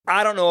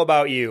I don't know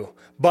about you,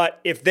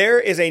 but if there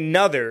is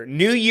another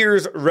New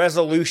Year's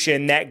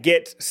resolution that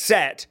gets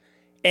set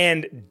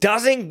and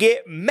doesn't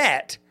get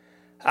met,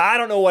 I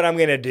don't know what I'm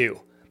going to do.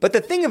 But the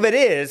thing of it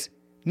is,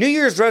 New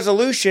Year's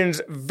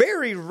resolutions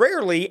very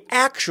rarely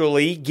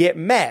actually get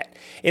met.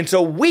 And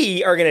so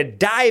we are going to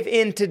dive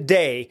in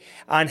today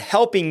on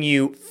helping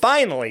you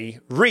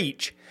finally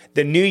reach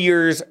the New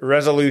Year's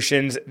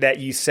resolutions that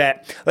you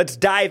set. Let's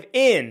dive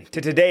into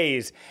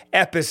today's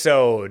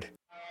episode.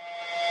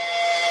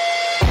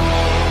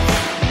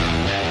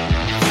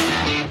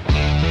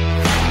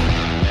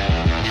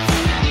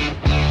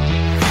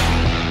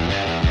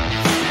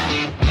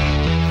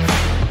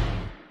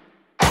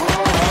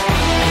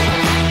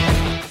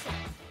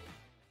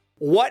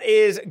 What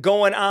is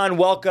going on?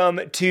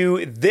 Welcome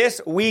to this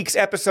week's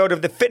episode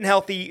of the Fit and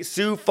Healthy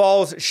Sioux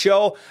Falls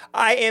Show.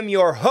 I am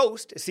your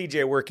host,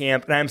 CJ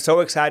Werkamp, and I'm so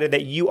excited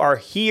that you are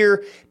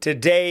here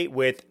today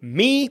with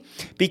me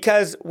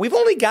because we've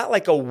only got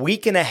like a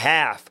week and a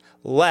half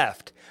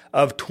left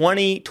of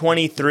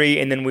 2023,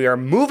 and then we are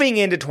moving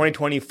into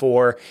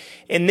 2024.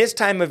 In this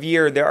time of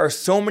year, there are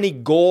so many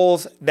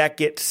goals that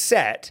get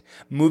set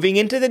moving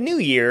into the new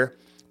year.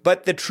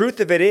 But the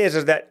truth of it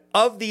is that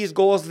of these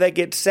goals that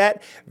get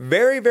set,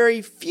 very, very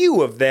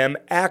few of them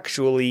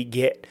actually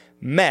get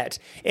met.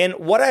 And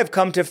what I've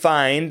come to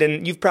find,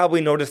 and you've probably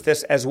noticed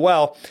this as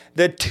well,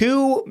 the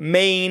two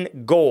main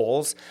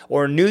goals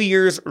or New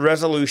Year's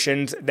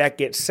resolutions that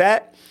get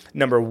set,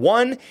 number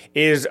one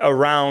is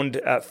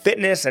around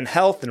fitness and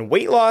health and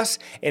weight loss,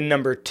 and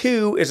number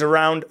two is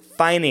around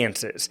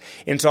finances.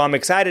 And so I'm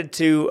excited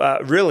to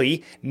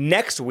really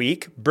next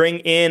week bring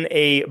in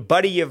a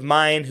buddy of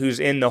mine who's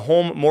in the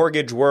home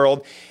mortgage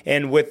world,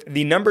 and with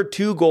the number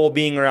two goal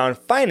being around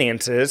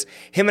finances,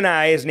 him and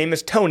I, his name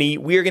is Tony,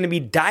 we are going to be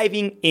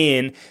diving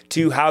in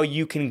to how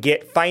you can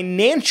get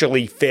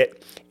financially fit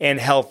and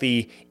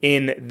healthy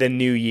in the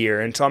new year.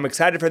 And so I'm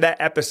excited for that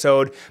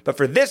episode. But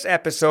for this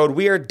episode,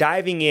 we are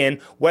diving in,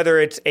 whether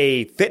it's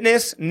a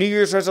fitness New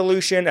Year's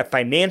resolution, a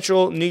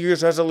financial New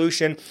Year's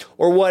resolution,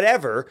 or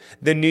whatever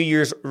the New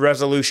Year's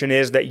resolution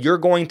is that you're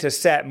going to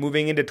set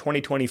moving into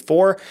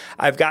 2024.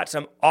 I've got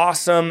some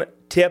awesome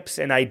tips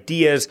and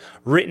ideas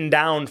written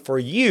down for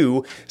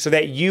you so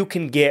that you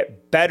can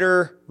get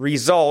better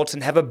results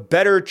and have a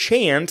better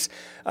chance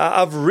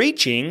of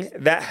reaching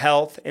that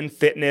health and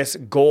fitness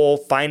goal,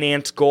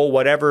 finance goal,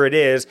 whatever it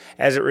is,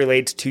 as it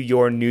relates to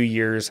your New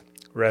Year's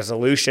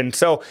resolution.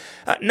 So,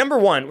 number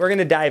one, we're going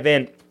to dive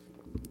in,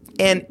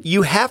 and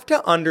you have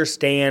to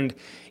understand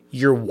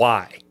your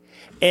why.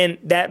 And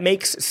that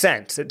makes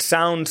sense. It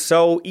sounds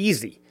so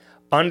easy.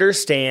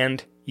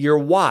 Understand your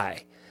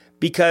why.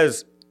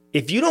 Because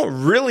if you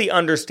don't really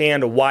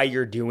understand why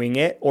you're doing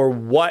it or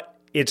what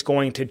it's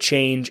going to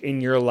change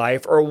in your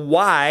life or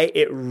why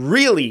it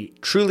really,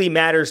 truly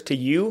matters to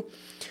you,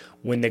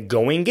 when the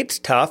going gets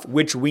tough,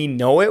 which we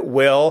know it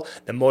will,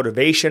 the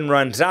motivation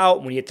runs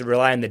out, when you have to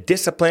rely on the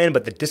discipline,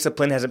 but the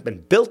discipline hasn't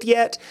been built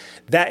yet,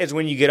 that is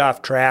when you get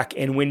off track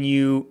and when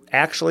you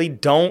actually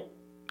don't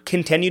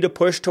continue to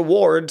push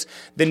towards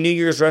the New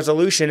Year's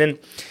resolution. And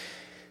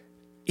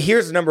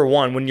here's number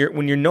one, when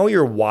you know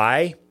your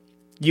why,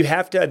 you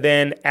have to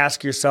then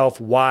ask yourself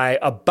why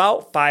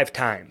about 5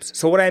 times.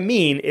 So what I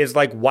mean is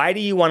like, why do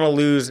you want to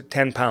lose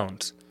 10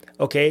 pounds?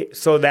 Okay,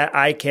 so that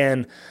I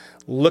can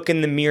look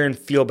in the mirror and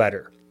feel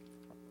better.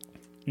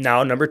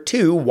 Now, number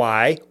 2,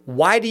 why?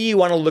 Why do you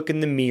want to look in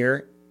the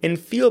mirror and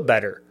feel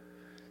better?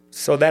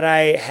 So that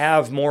I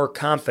have more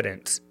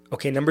confidence.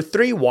 Okay, number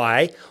 3,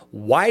 why?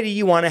 Why do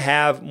you want to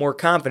have more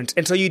confidence?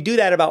 And so you do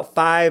that about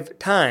 5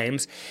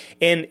 times.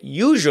 And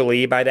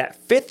usually by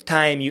that 5th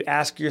time you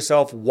ask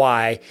yourself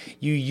why,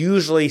 you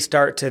usually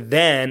start to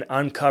then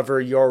uncover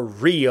your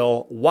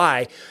real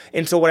why.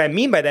 And so what I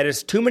mean by that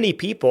is too many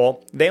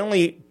people, they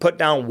only put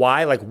down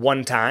why like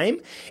 1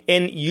 time.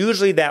 And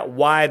usually that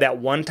why, that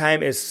 1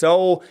 time is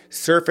so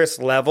surface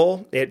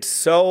level. It's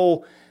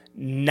so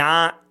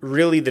not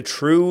really the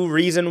true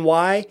reason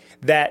why,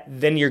 that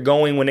then you're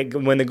going,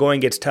 when the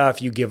going gets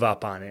tough, you give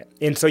up on it.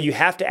 And so you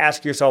have to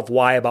ask yourself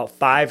why about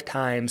 5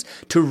 times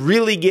to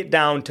really get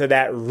down to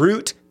that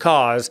root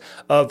cause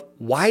of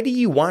why do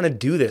you want to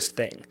do this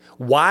thing?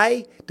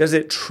 Why does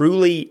it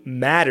truly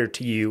matter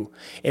to you,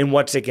 and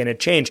what's it going to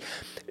change?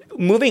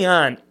 Moving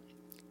on,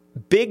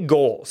 big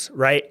goals,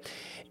 right?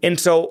 And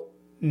so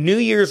New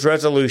Year's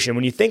resolution,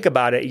 when you think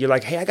about it, you're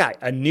like, hey, I got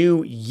a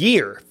new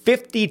year,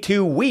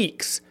 52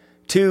 weeks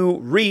to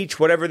reach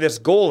whatever this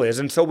goal is.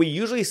 And so we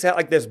usually set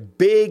like this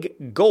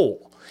big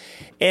goal.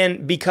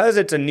 And because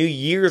it's a New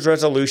Year's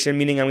resolution,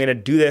 meaning I'm going to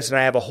do this and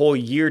I have a whole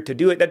year to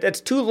do it,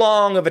 that's too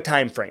long of a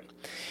time frame.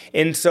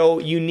 And so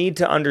you need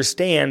to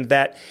understand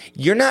that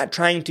you're not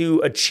trying to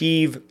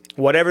achieve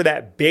whatever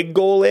that big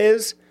goal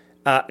is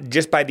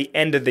just by the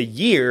end of the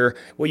year.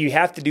 What you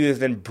have to do is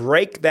then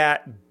break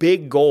that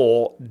big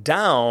goal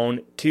down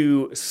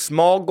to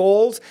small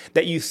goals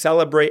that you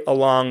celebrate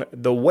along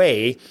the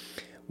way,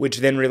 which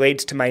then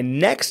relates to my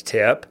next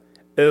tip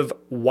of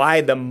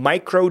why the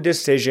micro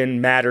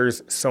decision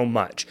matters so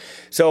much.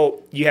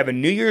 So you have a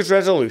New Year's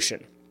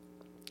resolution.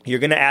 You're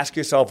going to ask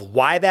yourself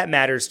why that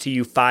matters to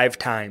you 5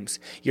 times.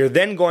 You're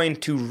then going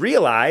to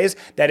realize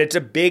that it's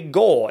a big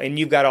goal and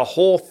you've got a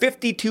whole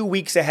 52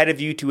 weeks ahead of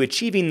you to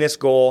achieving this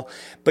goal,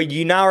 but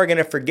you now are going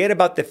to forget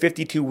about the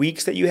 52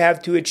 weeks that you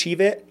have to achieve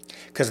it,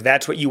 because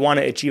that's what you want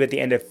to achieve at the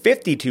end of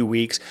 52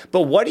 weeks.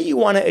 But what do you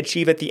want to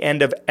achieve at the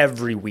end of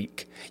every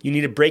week? You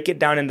need to break it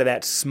down into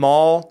that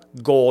small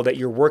goal that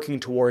you're working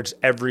towards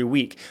every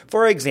week.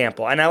 For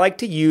example, and I like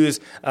to use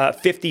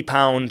 50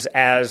 pounds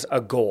as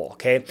a goal,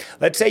 okay?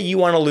 Let's say you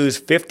want to lose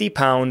 50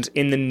 pounds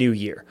in the new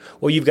year.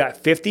 Well, you've got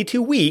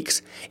 52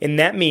 weeks, and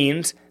that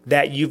means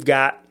that you've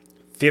got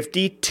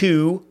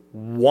 52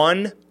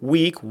 1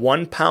 week,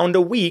 1 pound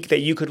a week that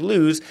you could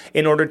lose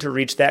in order to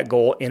reach that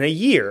goal in a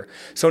year.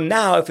 So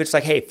now if it's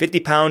like, hey,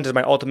 50 pounds is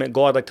my ultimate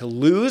goal I'd like to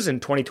lose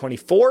in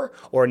 2024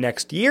 or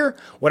next year,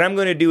 what I'm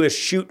going to do is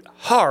shoot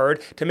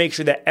hard to make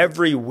sure that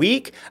every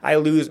week I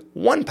lose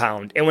 1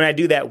 pound. And when I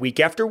do that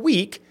week after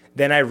week,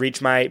 then I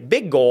reach my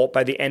big goal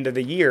by the end of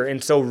the year.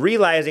 And so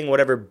realizing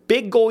whatever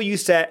big goal you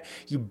set,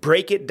 you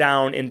break it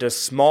down into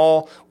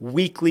small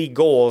weekly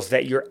goals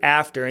that you're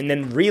after, and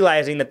then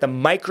realizing that the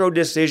micro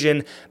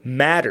decision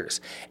matters.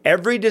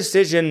 Every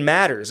decision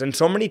matters. And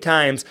so many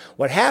times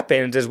what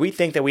happens is we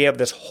think that we have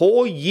this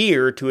whole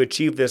year to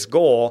achieve this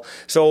goal.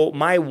 So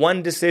my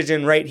one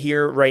decision right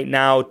here, right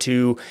now,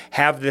 to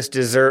have this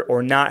dessert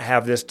or not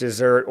have this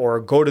dessert or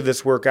go to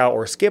this workout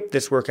or skip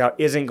this workout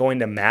isn't going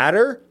to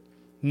matter.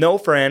 No,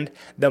 friend,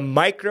 the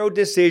micro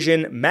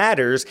decision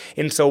matters.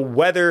 And so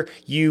whether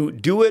you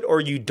do it or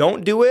you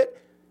don't do it,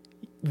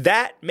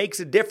 that makes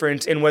a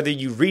difference in whether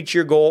you reach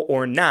your goal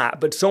or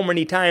not. But so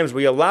many times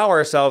we allow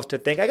ourselves to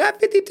think, I got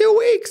 52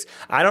 weeks.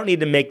 I don't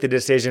need to make the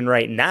decision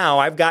right now.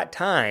 I've got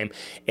time.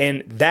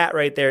 And that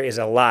right there is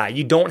a lie.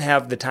 You don't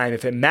have the time.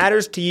 If it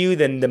matters to you,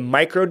 then the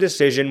micro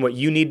decision, what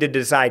you need to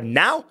decide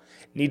now,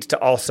 needs to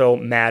also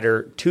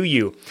matter to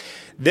you.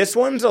 This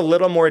one's a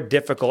little more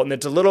difficult, and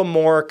it's a little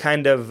more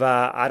kind of,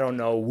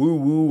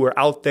 woo-woo or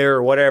out there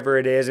or whatever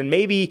it is. And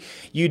maybe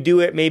you do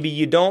it, maybe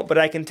you don't. But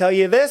I can tell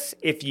you this,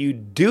 if you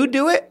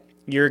do it,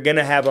 you're going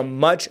to have a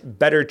much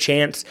better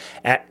chance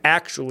at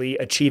actually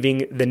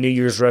achieving the New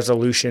Year's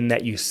resolution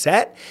that you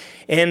set.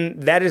 And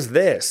that is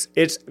this.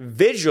 It's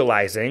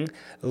visualizing,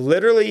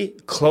 literally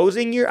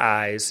closing your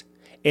eyes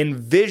and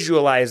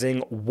visualizing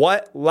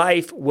what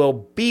life will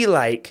be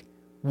like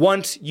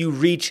once you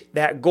reach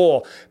that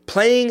goal,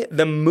 playing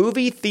the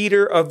movie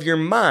theater of your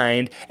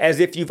mind as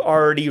if you've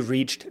already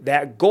reached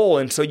that goal.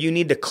 And so you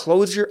need to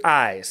close your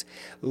eyes,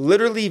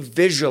 literally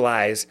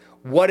visualize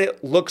what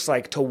it looks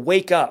like to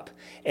wake up.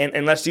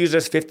 And let's use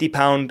this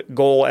 50-pound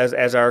goal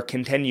as our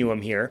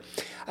continuum here.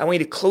 I want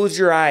you to close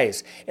your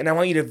eyes, and I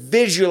want you to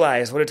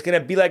visualize what it's going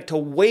to be like to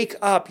wake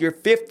up. You're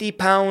 50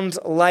 pounds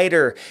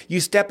lighter. You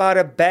step out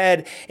of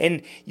bed,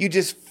 and you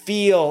just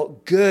feel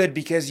good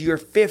because you're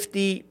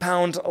 50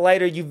 pounds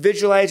lighter. You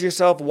visualize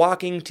yourself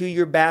walking to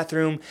your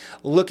bathroom,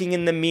 looking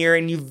in the mirror,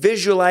 and you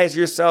visualize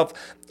yourself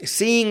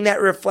seeing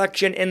that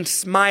reflection and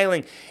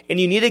smiling. And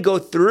you need to go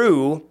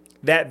through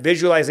that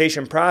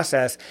visualization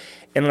process.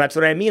 And that's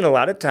what I mean. A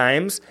lot of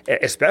times,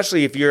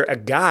 especially if you're a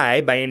guy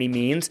by any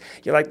means,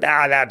 you're like,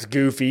 that's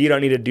goofy. You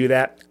don't need to do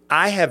that.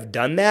 I have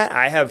done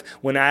that.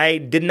 When I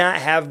did not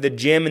have the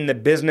gym and the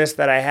business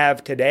that I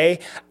have today,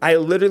 I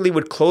literally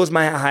would close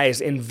my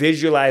eyes and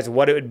visualize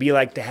what it would be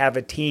like to have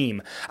a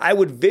team. I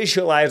would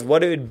visualize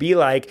what it would be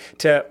like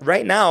to,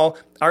 right now,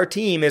 our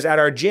team is at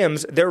our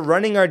gyms. They're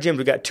running our gyms.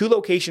 We've got 2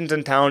 locations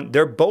in town.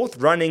 They're both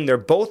running. They're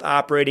both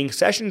operating.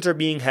 Sessions are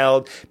being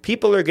held.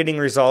 People are getting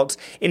results.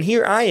 And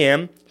here I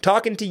am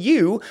talking to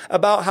you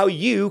about how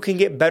you can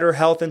get better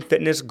health and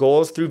fitness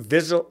goals through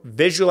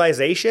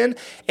visualization.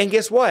 And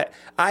guess what?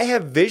 I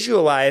have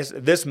visualized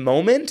this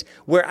moment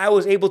where I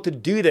was able to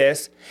do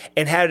this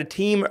and had a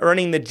team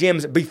running the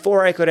gyms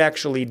before I could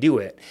actually do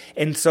it.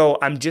 And so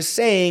I'm just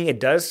saying, it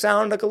does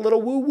sound like a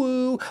little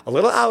woo-woo, a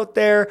little out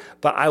there,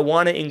 but I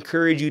want to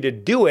encourage you to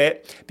do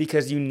it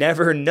because you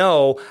never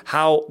know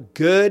how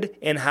good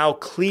and how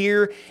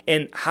clear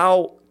and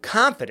how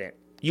confident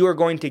you are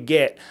going to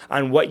get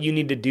on what you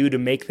need to do to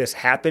make this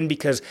happen,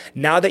 because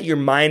now that your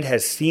mind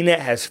has seen it,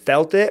 has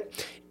felt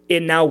it,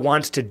 it now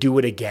wants to do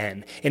it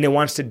again. And it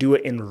wants to do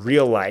it in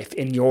real life,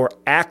 in your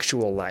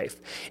actual life.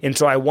 And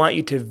so I want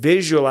you to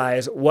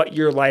visualize what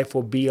your life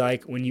will be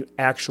like when you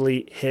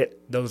actually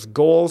hit those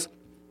goals.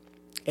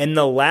 And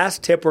the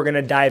last tip we're going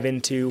to dive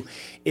into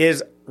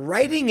is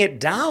writing it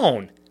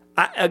down.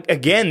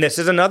 Again, this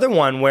is another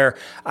one where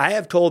I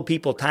have told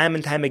people time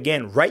and time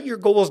again, write your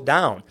goals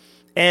down.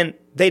 And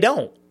they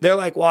don't. They're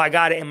like, well, I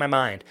got it in my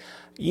mind.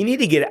 You need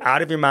to get it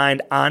out of your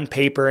mind on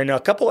paper. And a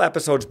couple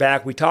episodes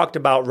back, we talked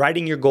about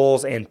writing your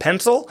goals in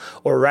pencil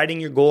or writing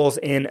your goals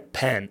in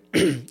pen.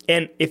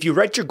 And if you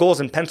write your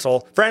goals in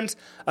pencil, friends,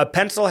 a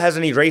pencil has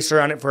an eraser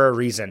on it for a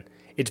reason.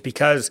 It's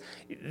because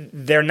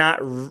they're not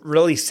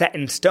really set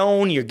in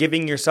stone. You're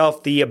giving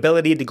yourself the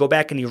ability to go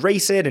back and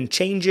erase it and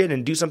change it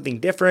and do something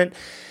different.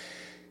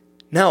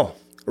 No,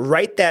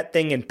 write that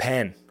thing in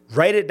pen.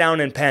 Write it down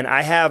in pen.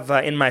 I have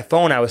in my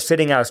phone, I was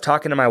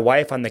talking to my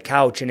wife on the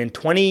couch, and in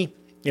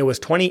it was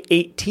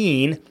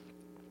 2018,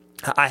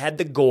 I had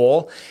the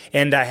goal,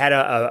 and I had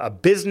a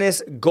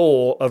business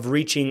goal of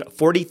reaching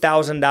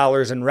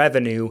 $40,000 in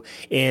revenue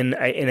in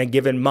a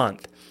given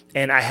month.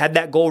 And I had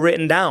that goal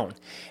written down,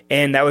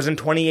 and that was in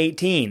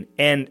 2018.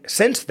 And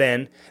since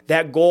then,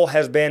 that goal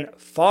has been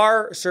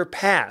far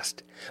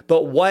surpassed.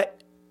 But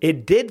what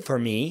it did for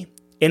me,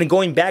 in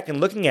going back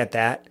and looking at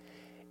that,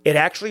 it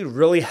actually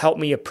really helped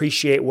me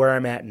appreciate where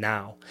I'm at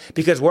now.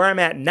 Because where I'm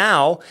at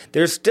now,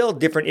 there's still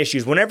different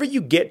issues. Whenever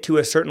you get to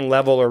a certain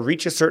level or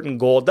reach a certain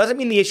goal, it doesn't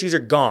mean the issues are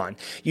gone.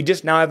 You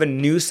just now have a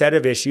new set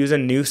of issues, a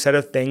new set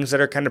of things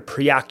that are kind of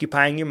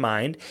preoccupying your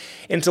mind.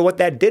 And so what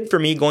that did for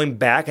me going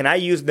back, and I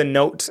use the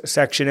notes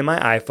section in my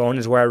iPhone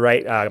is where I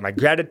write my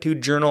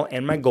gratitude journal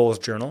and my goals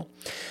journal.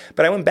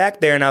 But I went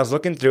back there and I was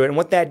looking through it, and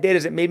what that did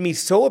is it made me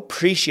so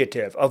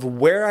appreciative of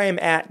where I am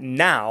at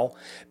now,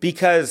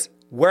 because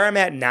where I'm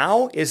at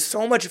now is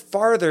so much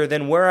farther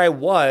than where I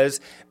was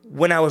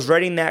when I was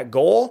writing that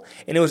goal,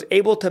 and it was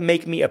able to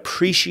make me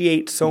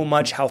appreciate so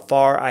much how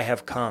far I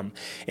have come.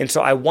 And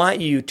so I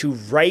want you to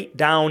write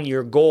down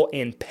your goal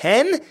in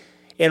pen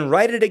and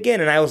write it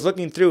again. And I was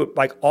looking through,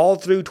 like all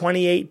through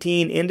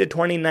 2018 into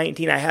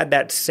 2019, I had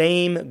that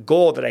same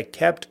goal that I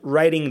kept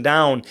writing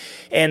down.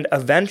 And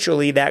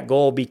eventually that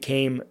goal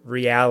became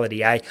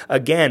reality. I,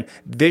 again,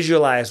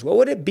 visualized what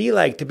would it be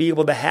like to be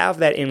able to have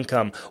that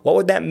income? What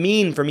would that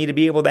mean for me to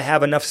be able to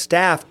have enough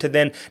staff to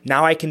then,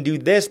 now I can do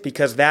this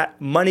because that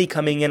money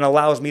coming in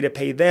allows me to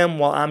pay them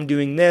while I'm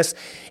doing this.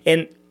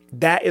 And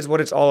that is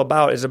what it's all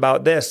about, is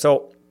about this.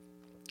 So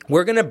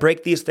we're going to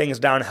break these things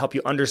down and help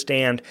you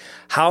understand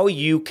how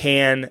you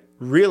can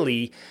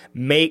really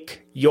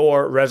make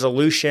your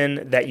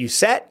resolution that you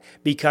set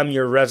become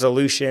your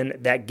resolution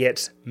that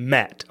gets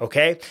met,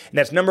 okay? And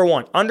that's number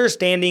one,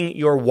 understanding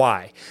your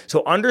why.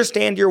 So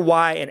understand your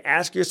why and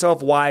ask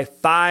yourself why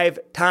 5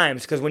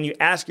 times, because when you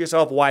ask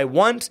yourself why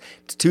once,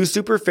 it's too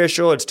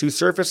superficial, it's too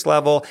surface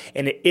level,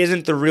 and it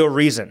isn't the real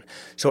reason.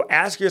 So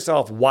ask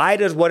yourself, why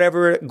does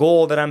whatever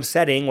goal that I'm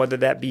setting, whether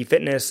that be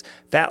fitness,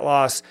 fat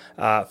loss,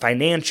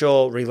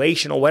 financial,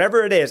 relational,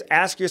 whatever it is,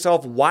 ask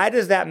yourself, why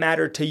does that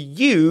matter to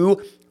you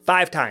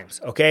 5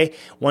 times, okay?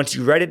 Once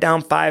you write it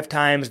down 5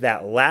 times,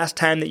 that last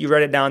time that you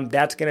write it down,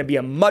 that's going to be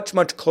a much,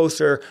 much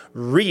closer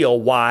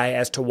real why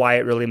as to why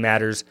it really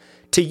matters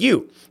to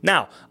you.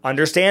 Now,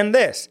 understand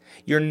this.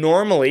 You're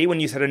normally, when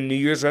you set a New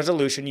Year's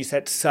resolution, you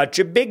set such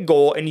a big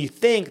goal and you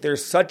think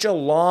there's such a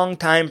long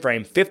time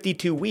frame,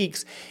 52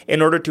 weeks,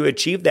 in order to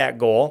achieve that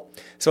goal.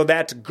 So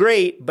that's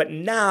great, but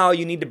now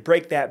you need to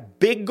break that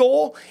big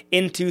goal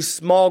into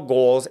small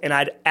goals, and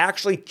I'd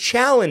actually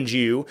challenge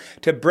you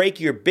to break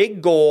your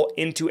big goal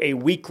into a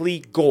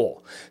weekly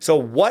goal. So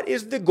what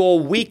is the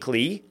goal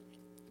weekly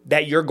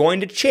that you're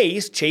going to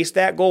chase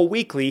that goal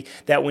weekly,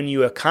 that when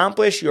you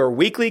accomplish your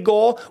weekly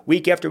goal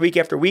week after week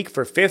after week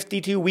for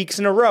 52 weeks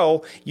in a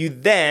row, you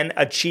then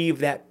achieve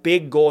that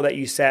big goal that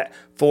you set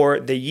for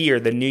the year,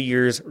 the New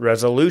Year's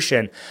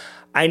resolution.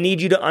 I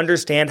need you to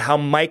understand how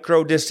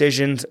micro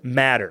decisions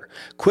matter.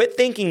 Quit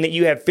thinking that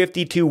you have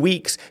 52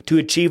 weeks to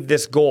achieve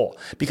this goal,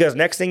 because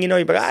next thing you know,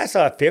 you're like, I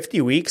still have 50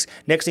 weeks.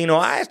 Next thing you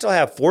know, I still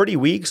have 40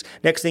 weeks.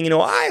 Next thing you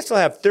know, I still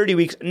have 30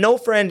 weeks. No,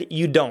 friend,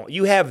 you don't.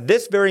 You have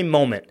this very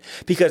moment,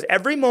 because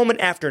every moment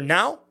after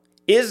now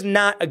is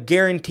not a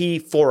guarantee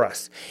for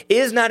us. It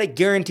is not a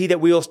guarantee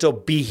that we will still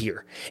be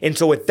here. And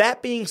so with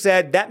that being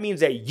said, that means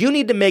that you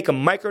need to make a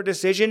micro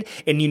decision,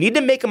 and you need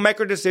to make a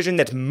micro decision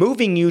that's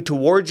moving you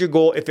towards your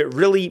goal. If it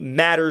really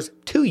matters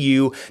to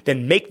you,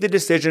 then make the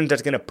decisions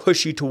that's going to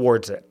push you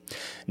towards it.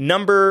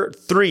 Number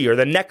 3, or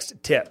the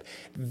next tip,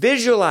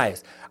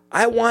 visualize.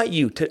 I want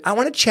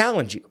to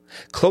challenge you.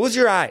 Close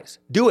your eyes.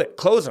 Do it.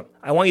 Close them.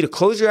 I want you to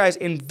close your eyes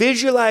and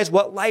visualize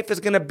what life is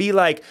going to be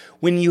like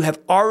when you have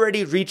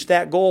already reached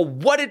that goal,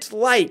 what it's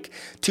like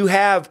to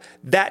have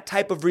that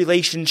type of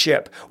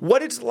relationship,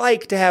 what it's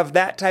like to have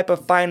that type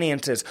of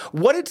finances,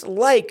 what it's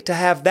like to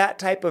have that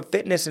type of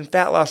fitness and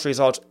fat loss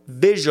results.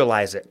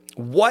 Visualize it.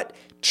 What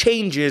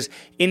changes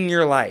in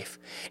your life?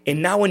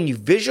 And now when you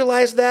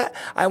visualize that,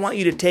 I want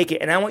you to take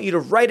it and I want you to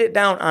write it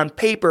down on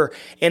paper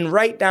and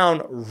write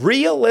down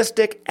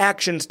realistic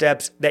action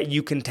steps that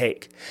you can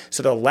take.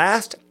 So the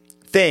last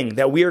thing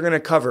that we are going to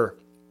cover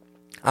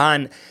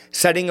on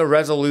setting a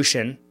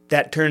resolution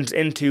that turns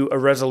into a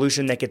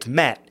resolution that gets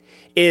met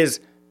is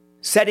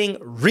setting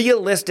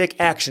realistic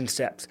action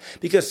steps.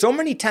 Because so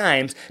many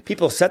times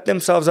people set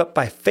themselves up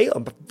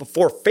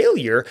for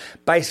failure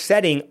by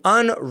setting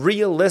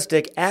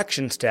unrealistic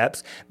action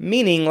steps,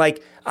 meaning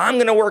like, I'm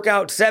going to work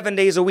out 7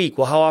 days a week.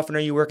 Well, how often are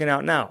you working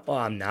out now? Well,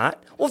 I'm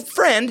not. Well,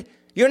 friend,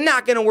 You're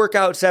not going to work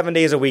out 7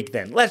 days a week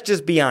then. Let's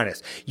just be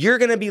honest. You're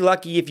going to be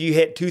lucky if you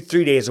hit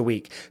 2-3 days a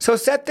week. So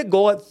set the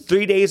goal at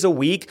 3 days a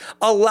week.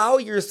 Allow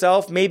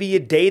yourself maybe a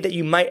day that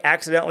you might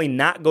accidentally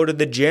not go to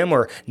the gym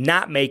or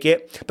not make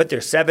it, but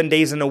there's 7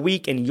 days in a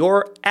week and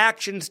your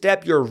action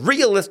step, your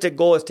realistic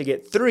goal is to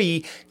get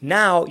 3.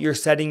 Now you're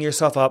setting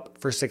yourself up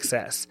for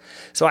success.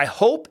 So I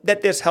hope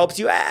that this helps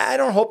you. I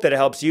don't hope that it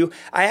helps you.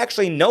 I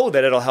actually know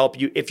that it'll help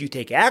you if you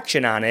take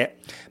action on it.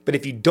 But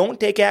if you don't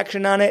take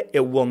action on it,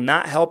 it will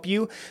not help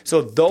you.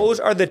 So those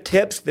are the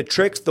tips, the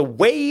tricks, the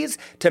ways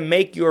to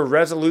make your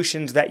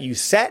resolutions that you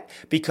set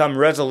become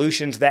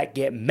resolutions that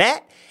get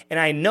met. And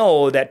I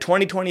know that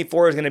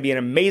 2024 is going to be an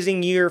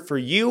amazing year for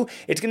you.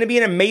 It's going to be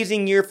an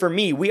amazing year for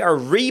me. We are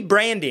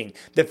rebranding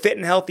the Fit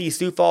and Healthy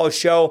Sioux Falls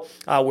Show.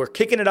 We're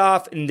kicking it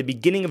off in the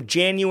beginning of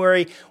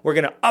January. We're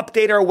going to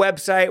update our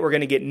website. We're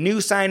going to get new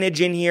signage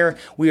in here.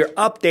 We are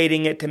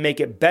updating it to make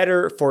it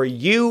better for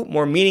you,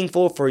 more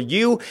meaningful for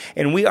you.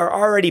 And we are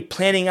already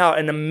planning out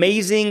an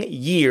amazing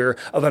year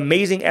of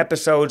amazing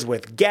episodes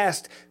with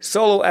guests,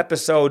 solo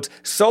episodes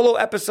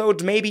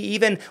maybe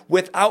even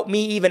without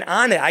me even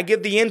on it. I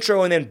give the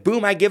intro and then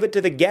boom, I give it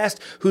to the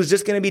guest who's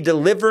just going to be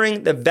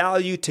delivering the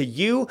value to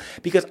you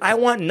because I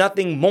want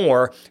nothing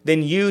more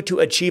than you to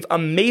achieve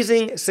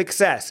amazing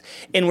success.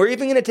 And we're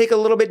even going to take a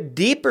little bit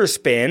deeper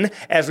spin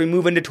as we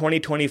move into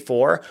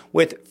 2024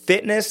 with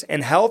fitness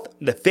and health,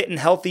 the Fit and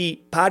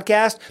Healthy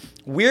podcast.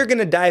 We're going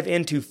to dive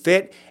into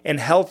fit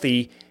and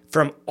healthy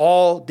from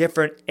all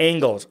different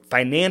angles,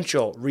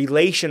 financial,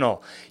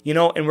 relational,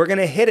 and we're going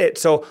to hit it.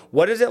 So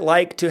what is it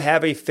like to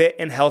have a fit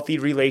and healthy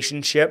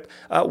relationship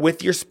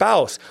with your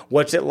spouse?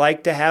 What's it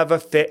like to have a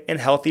fit and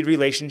healthy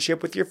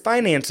relationship with your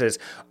finances?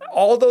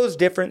 All those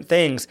different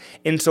things.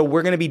 And so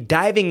we're going to be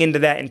diving into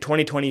that in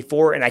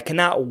 2024. And I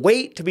cannot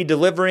wait to be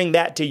delivering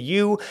that to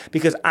you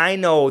because I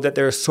know that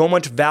there's so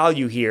much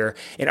value here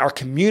in our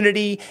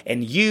community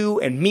and you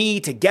and me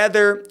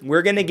together.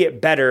 We're going to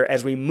get better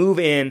as we move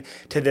in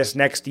to this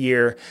next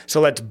year.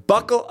 So let's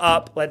buckle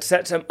up. Let's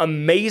set some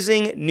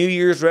amazing New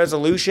Year's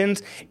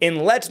resolutions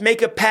and let's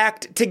make a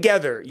pact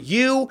together,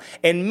 you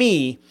and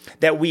me,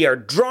 that we are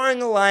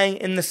drawing a line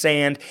in the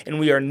sand and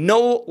we are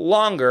no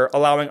longer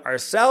allowing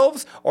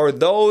ourselves or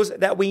those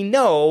that we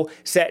know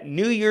set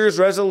New Year's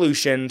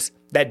resolutions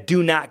that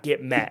do not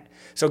get met.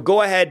 So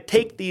go ahead,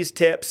 take these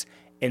tips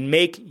and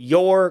make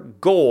your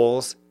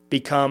goals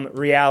become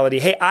reality.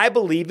 Hey, I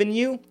believe in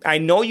you. I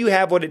know you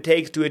have what it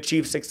takes to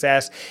achieve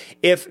success.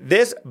 If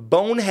this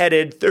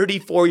boneheaded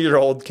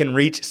 34-year-old can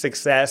reach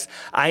success,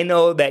 I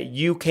know that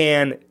you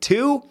can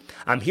too.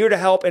 I'm here to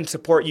help and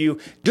support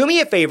you. Do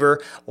me a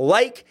favor,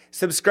 like,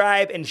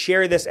 subscribe, and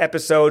share this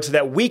episode so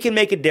that we can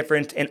make a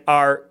difference in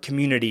our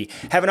community.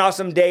 Have an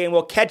awesome day, and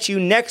we'll catch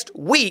you next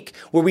week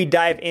where we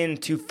dive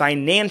into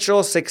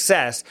financial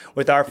success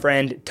with our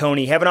friend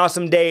Tony. Have an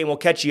awesome day, and we'll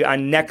catch you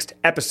on next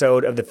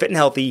episode of the Fit and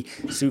Healthy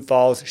Sioux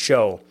Falls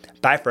Show.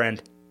 Bye,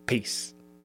 friend. Peace.